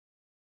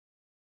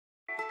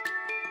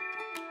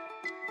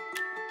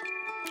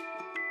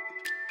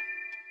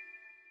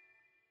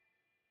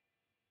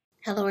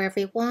Hello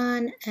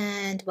everyone,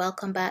 and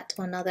welcome back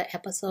to another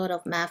episode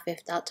of Math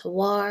with Dr.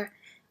 War.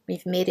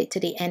 We've made it to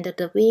the end of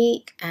the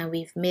week and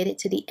we've made it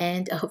to the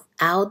end of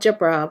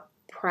algebra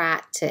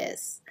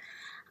practice.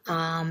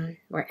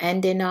 We're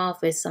ending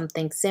off with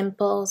something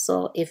simple,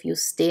 so if you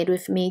stayed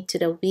with me to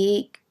the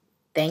week,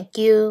 thank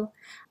you.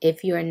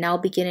 If you are now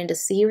beginning the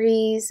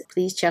series,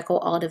 please check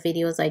out all the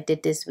videos I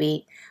did this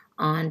week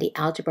on the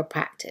algebra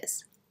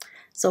practice.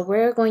 So what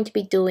we're going to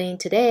be doing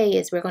today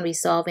is we're going to be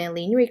solving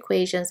linear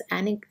equations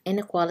and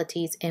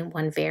inequalities in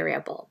one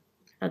variable.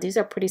 Now these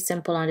are pretty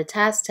simple on the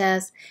Tasc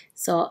test,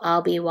 so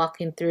I'll be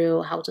walking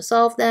through how to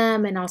solve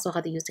them and also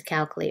how to use the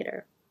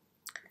calculator.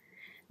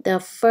 The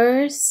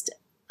first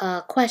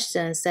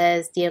question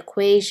says the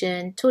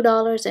equation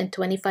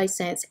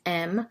 $2.25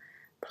 m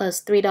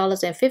plus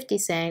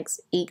 $3.50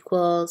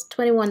 equals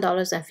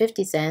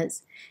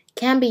 $21.50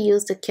 can be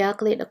used to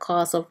calculate the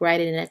cost of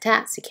riding in a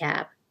taxi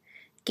cab,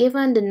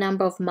 given the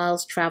number of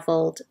miles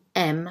traveled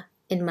m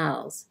in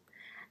miles.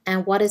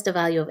 And what is the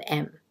value of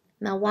m?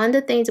 Now, one of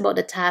the things about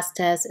the Tasc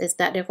test is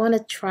that they're going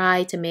to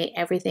try to make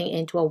everything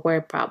into a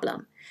word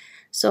problem.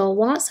 So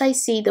once I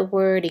see the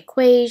word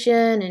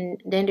equation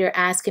and then they're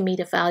asking me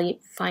to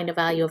find the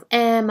value of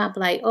m, I'm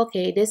like,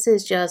 okay, this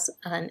is just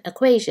an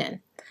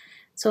equation.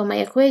 So my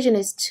equation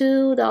is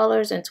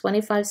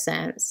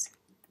 $2.25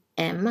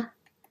 m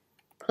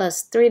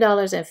plus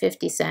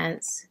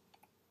 $3.50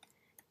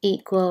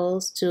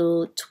 equals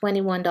to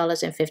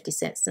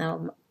 $21.50.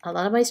 Now, a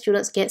lot of my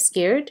students get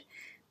scared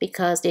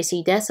because they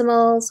see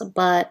decimals,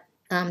 but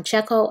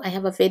check out, I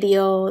have a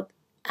video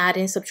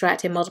adding,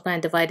 subtracting,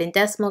 multiplying, dividing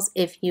decimals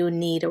if you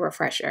need a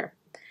refresher.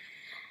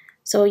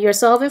 So you're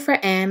solving for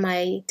m.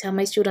 I tell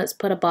my students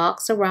put a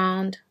box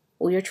around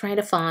who you're trying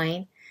to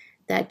find.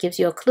 That gives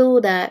you a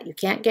clue that you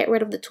can't get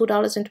rid of the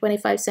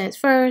 $2.25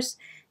 first.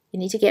 You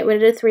need to get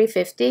rid of the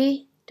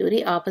 $3.50. Do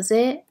the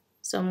opposite.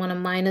 So I'm going to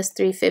minus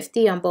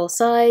 $3.50 on both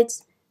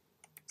sides.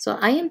 So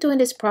I am doing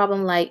this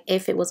problem like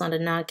if it was on the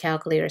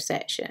non-calculator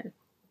section.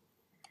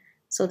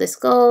 So this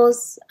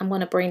goes, I'm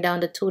going to bring down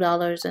the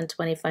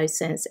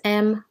 $2.25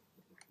 m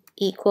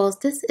equals,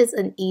 this is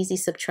an easy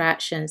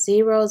subtraction,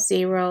 0,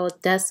 0,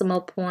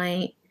 decimal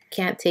point,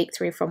 can't take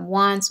 3 from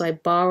 1, so I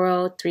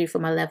borrow, 3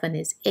 from 11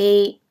 is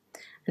 8,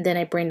 and then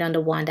I bring down the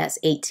 1, that's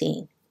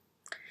 18.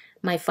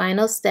 My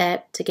final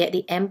step, to get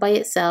the m by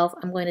itself,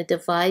 I'm going to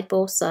divide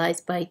both sides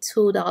by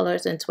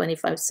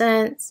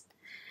 $2.25.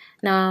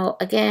 Now,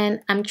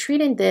 again, I'm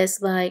treating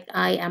this like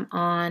I am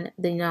on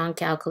the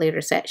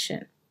non-calculator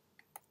section.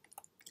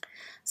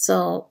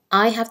 So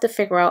I have to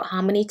figure out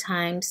how many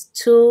times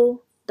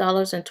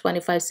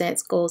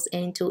 $2.25 goes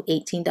into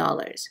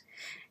 $18.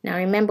 Now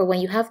remember, when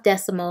you have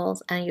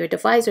decimals and your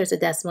divisor is a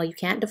decimal, you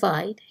can't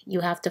divide. You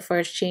have to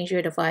first change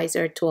your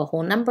divisor to a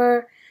whole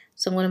number.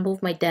 So I'm going to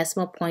move my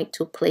decimal point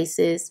 2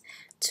 places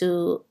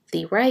to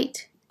the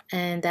right,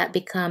 and that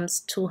becomes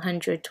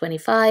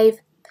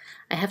 225.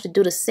 I have to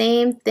do the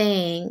same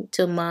thing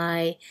to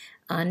my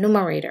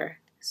numerator.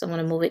 So I'm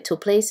going to move it 2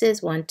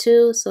 places, 1,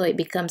 2, so it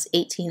becomes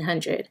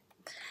 1800.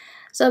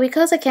 So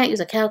because I can't use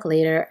a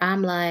calculator,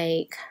 I'm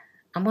going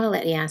to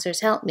let the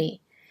answers help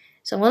me.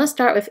 So I'm going to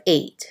start with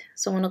 8.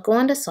 So I'm going to go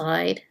on the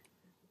side,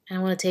 and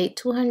I'm going to take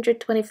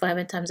 225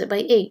 and times it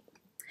by 8.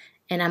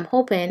 And I'm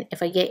hoping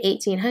if I get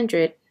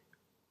 1800,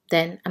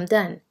 then I'm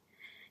done.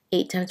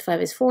 8 times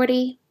 5 is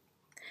 40.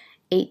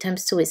 8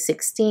 times 2 is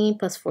 16,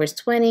 plus 4 is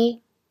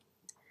 20.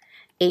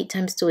 8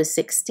 times 2 is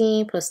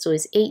 16, plus 2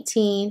 is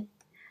 18.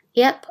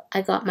 Yep,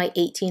 I got my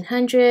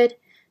 1800.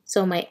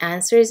 So my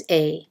answer is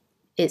A.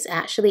 It's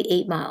actually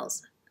 8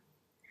 miles.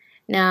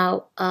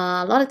 Now,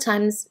 a lot of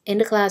times in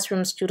the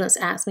classroom, students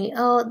ask me,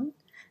 oh,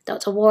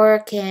 Dr. War,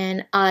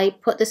 can I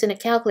put this in a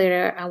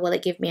calculator and will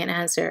it give me an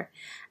answer?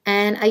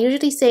 And I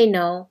usually say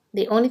no.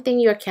 The only thing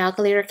your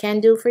calculator can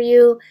do for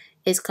you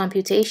is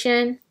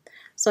computation.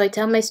 So I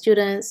tell my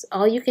students,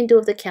 all you can do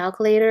with the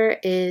calculator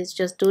is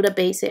just do the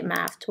basic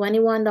math.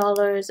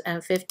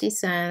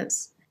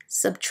 $21.50,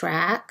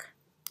 subtract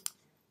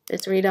the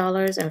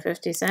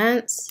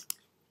 $3.50.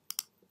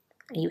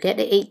 You get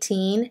the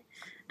 18,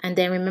 and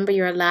then remember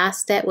your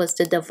last step was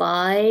to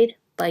divide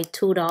by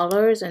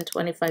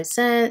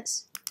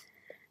 $2.25,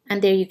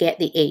 and there you get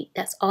the 8.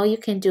 That's all you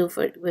can do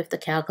with the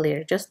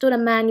calculator. Just do the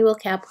manual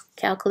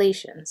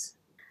calculations.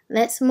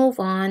 Let's move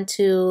on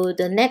to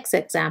the next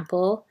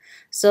example.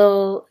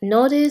 So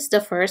notice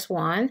the first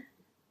one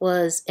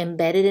was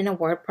embedded in a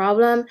word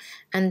problem,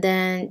 and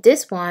then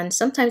this one,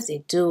 sometimes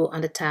they do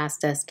on the Tasc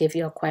test give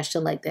you a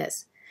question like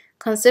this.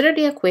 Consider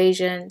the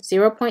equation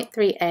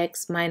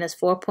 0.3x minus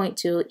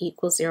 4.2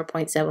 equals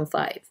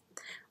 0.75.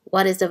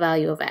 What is the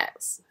value of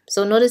x?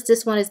 So notice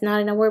this one is not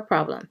in a word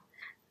problem.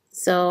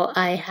 So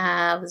I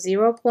have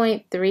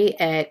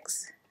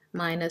 0.3x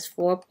minus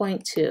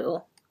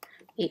 4.2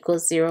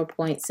 equals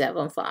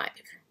 0.75.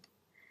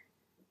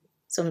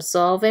 So I'm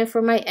solving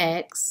for my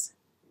x.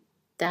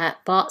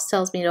 That box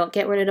tells me don't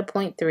get rid of the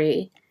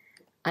 0.3.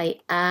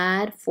 I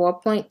add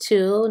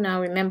 4.2.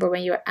 Now remember,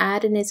 when you're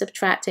adding and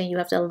subtracting, you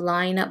have to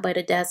line up by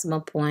the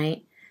decimal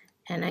point.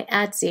 And I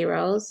add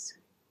zeros.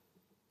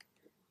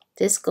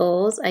 This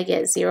goes, I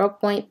get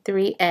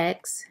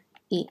 0.3x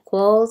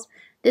equals,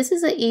 this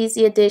is an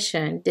easy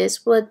addition.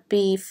 This would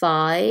be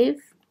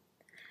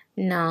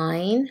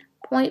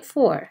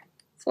 509.4,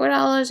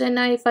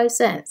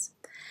 $4.95.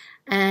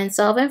 And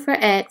solving for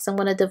x, I'm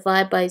going to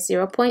divide by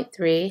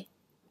 0.3,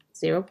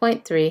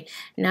 0.3.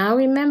 Now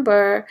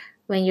remember,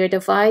 when your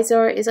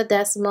divisor is a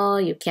decimal,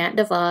 you can't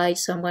divide,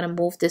 so I'm going to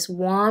move this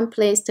one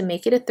place to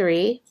make it a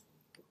 3,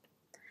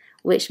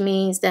 which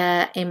means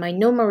that in my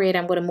numerator,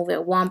 I'm going to move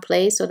it one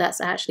place, so that's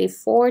actually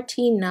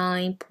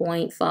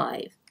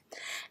 49.5.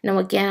 Now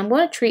again, I'm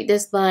going to treat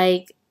this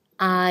like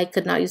I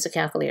could not use a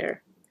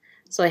calculator.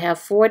 So I have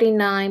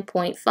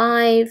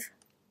 49.5,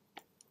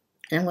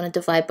 and I'm going to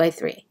divide by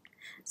 3.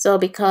 So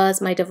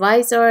because my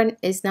divisor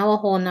is now a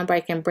whole number,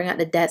 I can bring out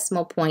the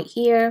decimal point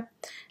here.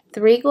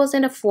 3 goes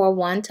into 4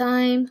 one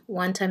time.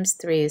 1 times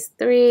 3 is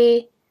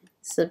 3.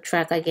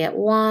 Subtract, I get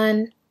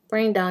 1.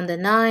 Bring down the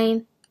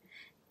 9.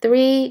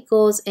 3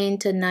 goes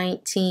into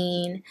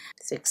 19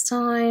 6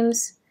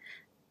 times.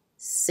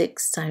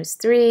 6 times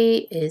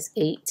 3 is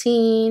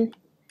 18.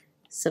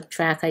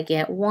 Subtract, I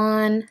get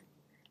 1.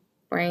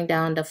 Bring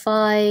down the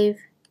 5.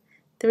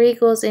 3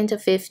 goes into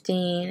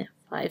 15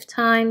 5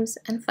 times,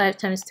 and 5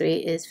 times 3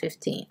 is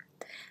 15.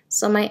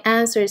 So my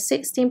answer is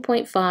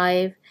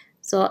 16.5.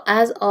 So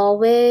as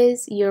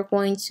always, you're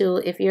going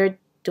to, if you're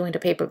doing the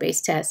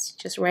paper-based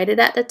test, just write it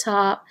at the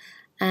top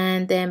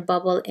and then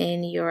bubble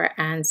in your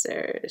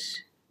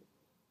answers.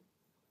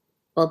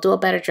 Well, do a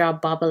better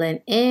job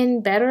bubbling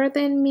in, better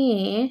than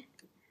me.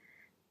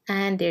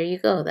 And there you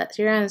go, that's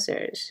your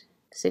answers.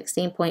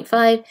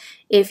 16.5.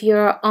 If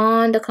you're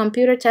on the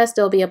computer test,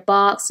 there'll be a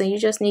box, so you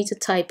just need to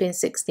type in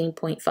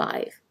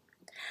 16.5.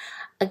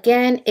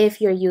 Again, if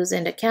you're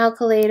using the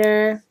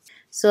calculator,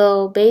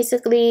 so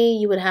basically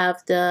you would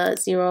have the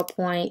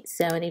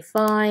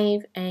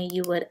 0.75 and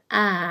you would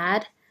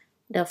add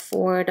the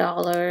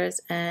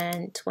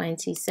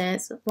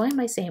 $4.20. Why am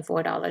I saying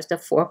 $4? The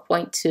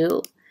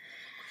 4.2.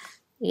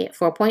 You get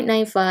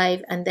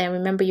 4.95, and then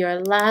remember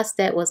your last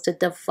step was to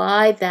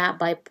divide that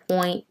by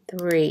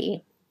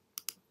 0.3,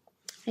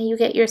 and you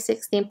get your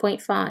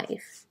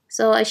 16.5.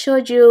 So I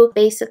showed you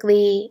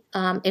basically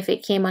if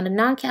it came on the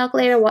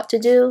non-calculator what to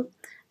do,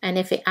 and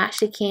if it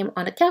actually came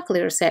on the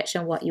calculator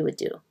section what you would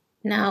do.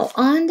 Now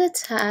on the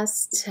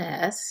Tasc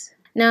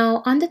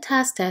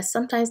test,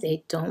 sometimes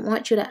they don't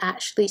want you to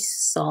actually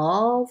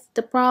solve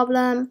the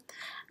problem.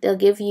 They'll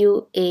give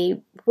you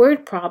a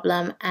word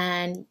problem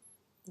and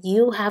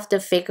you have to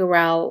figure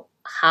out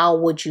how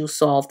would you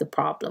solve the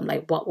problem,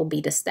 like what will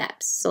be the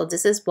steps. So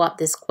this is what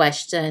this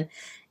question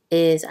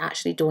is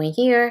actually doing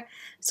here.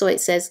 So it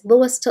says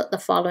Lewis took the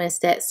following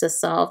steps to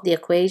solve the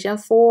equation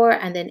 4,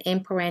 and then in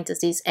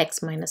parentheses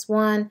x minus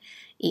 1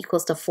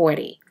 equals to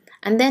 40.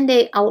 And then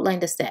they outline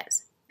the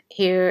steps.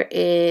 Here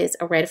is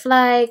a red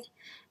flag.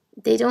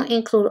 They don't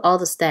include all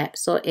the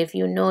steps. So if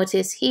you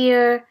notice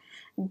here,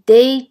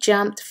 they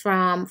jumped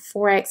from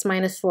 4x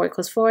minus 4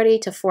 equals 40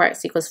 to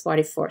 4x equals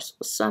 44. So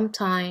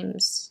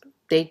sometimes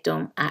they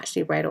don't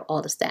actually write out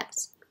all the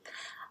steps,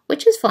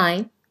 which is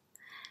fine.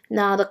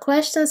 Now the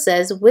question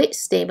says which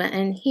statement,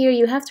 and here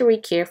you have to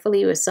read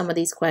carefully with some of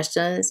these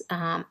questions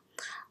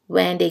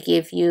when they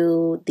give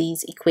you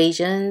these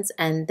equations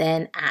and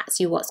then ask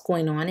you what's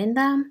going on in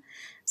them.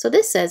 So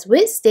this says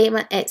which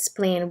statement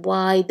explain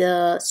why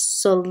the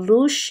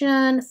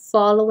solution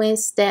following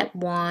step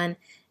 1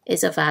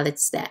 is a valid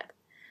step.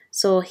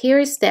 So here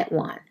is step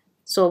 1.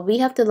 So we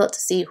have to look to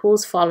see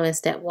who's following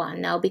step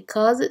 1. Now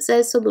because it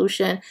says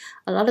solution,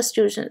 a lot of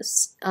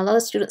students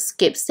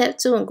skip step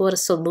 2 and go to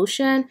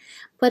solution,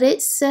 but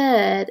it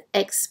said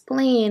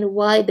explain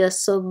why the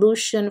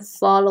solution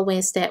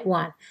following step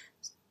 1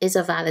 is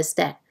a valid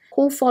step.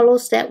 Who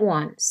follows step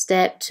 1?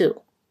 Step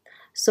 2.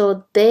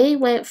 So they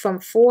went from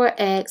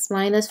 4x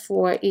minus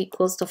 4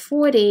 equals to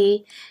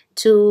 40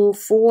 to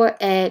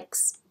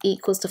 4x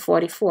equals to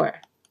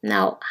 44.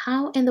 Now,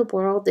 how in the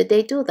world did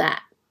they do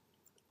that?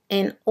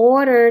 In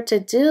order to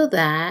do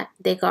that,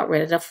 they got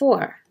rid of the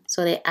 4.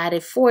 So they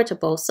added 4 to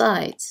both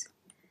sides.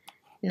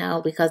 Now,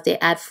 because they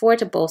add 4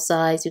 to both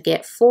sides, you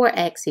get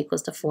 4x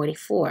equals to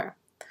 44.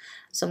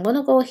 So I'm going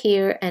to go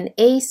here, and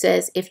A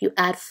says if you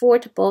add 4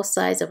 to both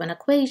sides of an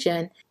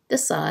equation, the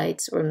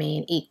sides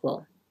remain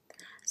equal.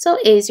 So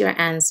A is your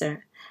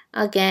answer.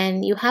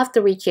 Again, you have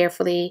to read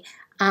carefully.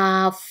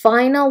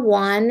 Final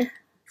one.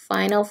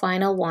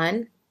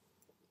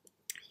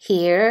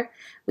 Here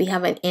we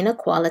have an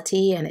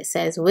inequality, and it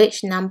says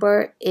which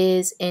number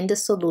is in the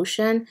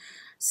solution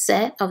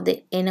set of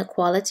the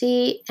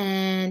inequality,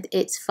 and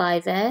it's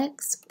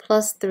 5x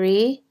plus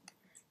 3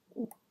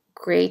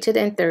 greater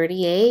than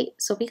 38.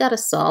 So we got to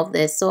solve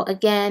this. So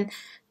again,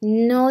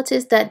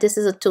 notice that this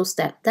is a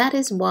two-step. That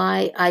is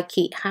why I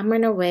keep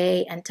hammering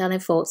away and telling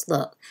folks,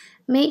 look,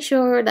 make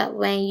sure that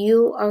when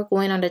you are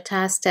going on the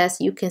Tasc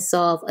test, you can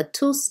solve a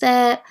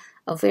two-step,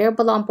 a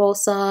variable on both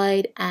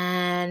sides,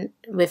 and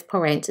with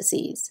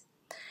parentheses.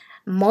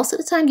 Most of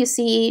the time you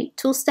see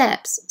two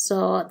steps,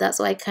 so that's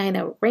why I kind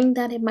of ring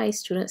that in my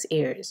students'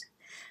 ears.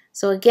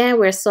 So again,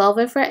 we're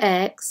solving for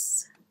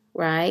x.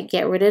 right?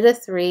 Get rid of the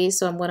 3,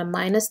 so I'm going to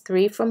minus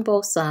 3 from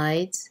both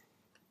sides.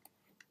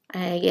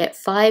 I get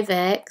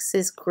 5x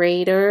is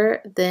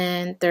greater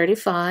than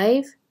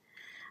 35.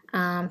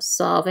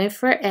 Solving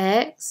for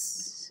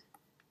x,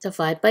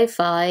 divide by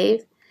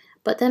 5.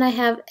 But then I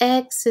have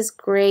x is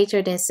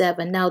greater than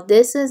 7. Now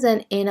this is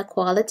an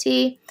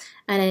inequality,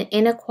 and an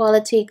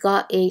inequality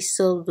got a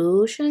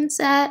solution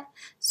set.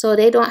 So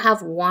they don't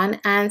have one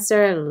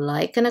answer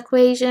like an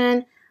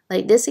equation.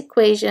 Like this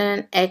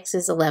equation, x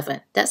is 11.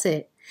 That's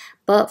it.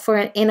 But for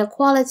an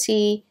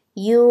inequality,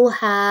 you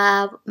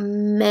have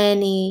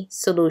many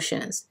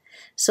solutions.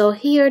 So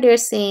here they're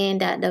saying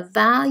that the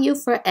value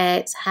for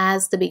x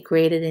has to be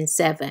greater than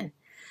 7.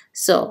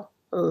 So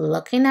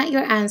looking at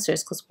your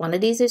answers, because one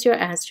of these is your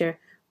answer,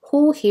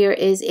 who here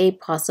is a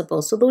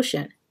possible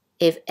solution?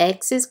 If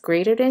x is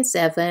greater than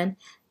 7,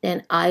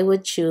 then I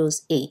would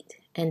choose 8,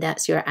 and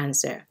that's your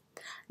answer.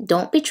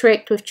 Don't be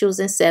tricked with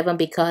choosing 7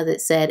 because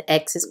it said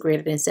x is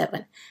greater than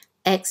 7.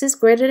 X is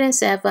greater than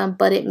 7,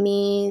 but it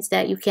means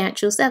that you can't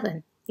choose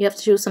 7. You have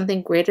to choose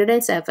something greater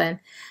than 7,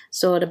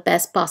 so the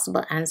best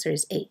possible answer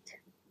is 8.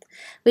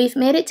 We've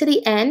made it to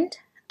the end.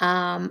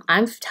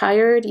 I'm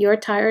tired, you're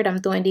tired. I'm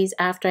doing these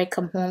after I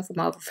come home from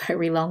a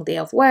very long day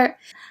of work.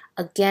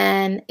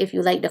 Again, if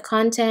you like the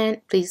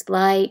content, please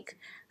like,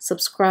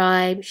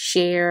 subscribe,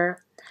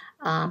 share,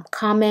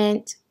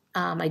 comment.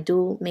 I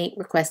do make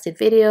requested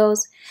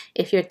videos.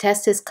 If your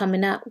test is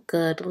coming up,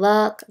 good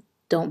luck.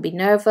 Don't be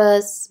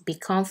nervous, be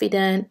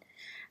confident,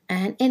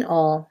 and in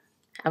all,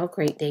 have a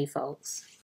great day, folks.